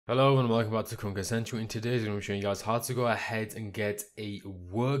Hello and welcome back to Krunker Central. In today's video, I'm showing you guys how to go ahead and get a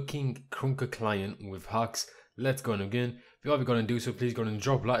working Krunker client with hacks. Let's go and begin. If you haven't gone and do so, please go and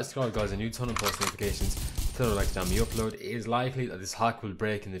drop a like, subscribe guys, a new ton of post notifications, turn on like down the upload. It is likely that this hack will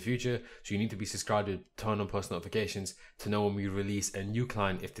break in the future, so you need to be subscribed to turn on post notifications to know when we release a new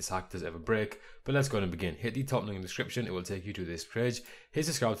client if this hack does ever break. But let's go and begin. Hit the top link in the description, it will take you to this page. Hit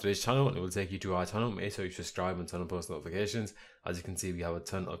subscribe to this channel and it will take you to our channel. Make sure you subscribe and turn on post notifications. As you can see, we have a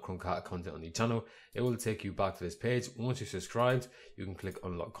ton of Krunker hack content on the channel. It will take you back to this page. Once you're subscribed, you can click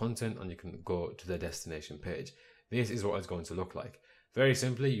unlock content and you can go to the destination page. This is what it's going to look like. Very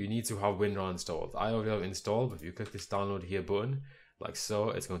simply, you need to have WinRAR installed. I already have installed, but if you click this download here button, like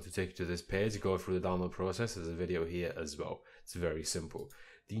so, it's going to take you to this page. Go through the download process. There's a video here as well. It's very simple.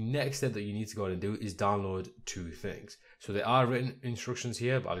 The next step that you need to go ahead and do is download two things. So there are written instructions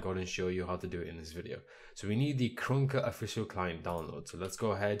here, but I'll go ahead and show you how to do it in this video. So we need the Krunker official client download. So let's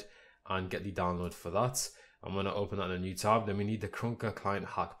go ahead and get the download for that. I'm going to open that in a new tab. Then we need the Krunker client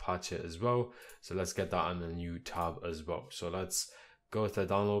hack patcher as well. So let's get that in a new tab as well. So let's go to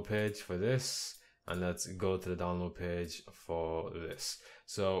the download page for this. And let's go to the download page for this.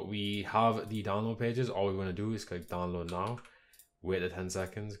 So we have the download pages. All we want to do is click download now. Wait the 10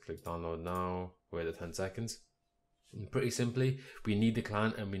 seconds. Click download now. Wait the 10 seconds. And pretty simply, we need the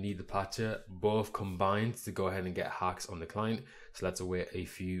client and we need the patcher both combined to go ahead and get hacks on the client. So let's wait a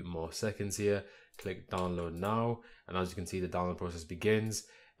few more seconds here. Click download now, and as you can see, the download process begins,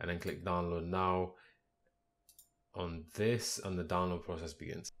 and then click download now on this and the download process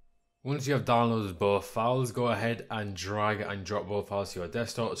begins. Once you have downloaded both files, go ahead and drag and drop both files to your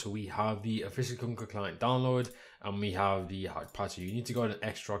desktop. So we have the official Krunker client download and we have the hack patcher. You need to go ahead and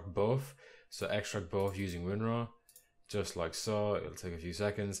extract both. So extract both using WinRAR, just like so. It'll take a few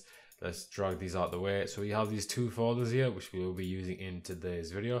seconds. Let's drag these out of the way. So we have these two folders here, which we will be using in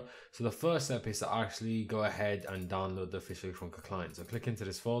today's video. So the first step is to actually go ahead and download the official Krunker client. So click into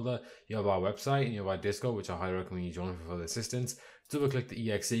this folder. You have our website and you have our Discord, which I highly recommend you join for further assistance. Double click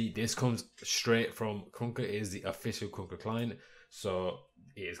the exe. This comes straight from Krunker. It is the official Krunker client. So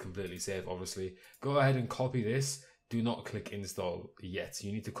it is completely safe, obviously. Go ahead and copy this. Do not click install yet.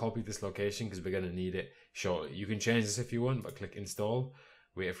 You need to copy this location because we're going to need it shortly. You can change this if you want, but click install.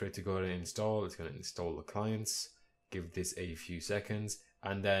 Wait for it to go and install. It's going to install the clients. Give this a few seconds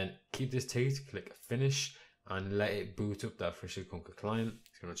and then keep this ticked. Click finish and let it boot up the official Krunker client.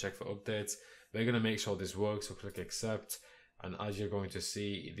 It's going to check for updates. We're going to make sure this works. So click accept. And as you're going to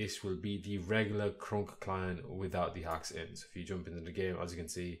see, this will be the regular Krunker client without the hacks in. So if you jump into the game, as you can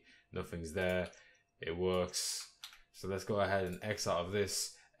see, nothing's there. It works. So let's go ahead and X out of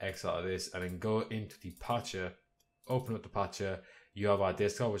this, and then go into the patcher. Open up the patcher. You have our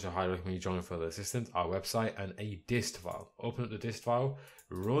Discord, which I highly recommend you join for further assistance, our website, and a dist file. Open up the dist file,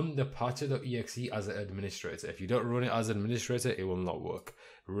 run the patcher.exe as an administrator. If you don't run it as an administrator, it will not work.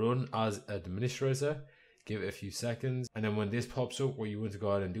 Run as administrator, give it a few seconds, and then when this pops up, what you want to go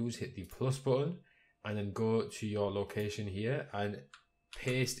ahead and do is hit the plus button, and then go to your location here and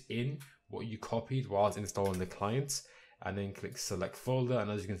paste in what you copied whilst installing the clients, and then click select folder,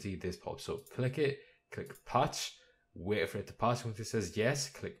 and as you can see, this pops up. Click it, click patch. Wait for it to patch. Once it says yes,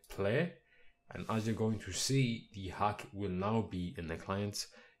 click play, and as you're going to see, the hack will now be in the client.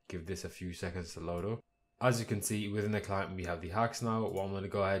 Give this a few seconds to load up. As you can see, within the client we have the hacks now. What I'm going to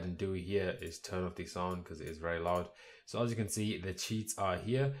go ahead and do here is turn off the sound because it is very loud. So as you can see, the cheats are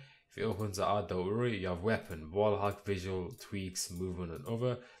here. If it opens the ad, don't worry, you have weapon, wall hack, visual, tweaks, movement, and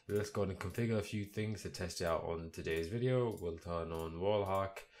other. Let's go ahead and configure a few things to test it out on today's video. We'll turn on wall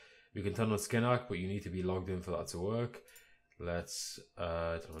hack. We can turn on skin hack, but you need to be logged in for that to work. Let's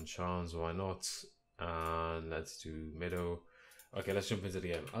turn on charms, why not? And let's do middle. Okay, let's jump into the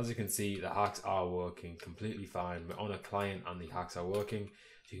game. As you can see, the hacks are working completely fine. We're on a client and the hacks are working.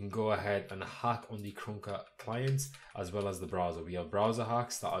 So you can go ahead and hack on the Krunker client as well as the browser. We have browser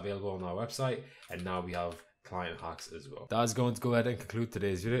hacks that are available on our website, and now we have client hacks as well. That's going to go ahead and conclude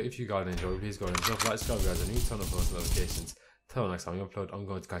today's video. If you guys enjoyed, please go ahead and drop a like, subscribe guys, a new ton of post notifications. Till next time we upload, I'm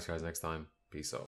going to catch you guys next time. Peace out.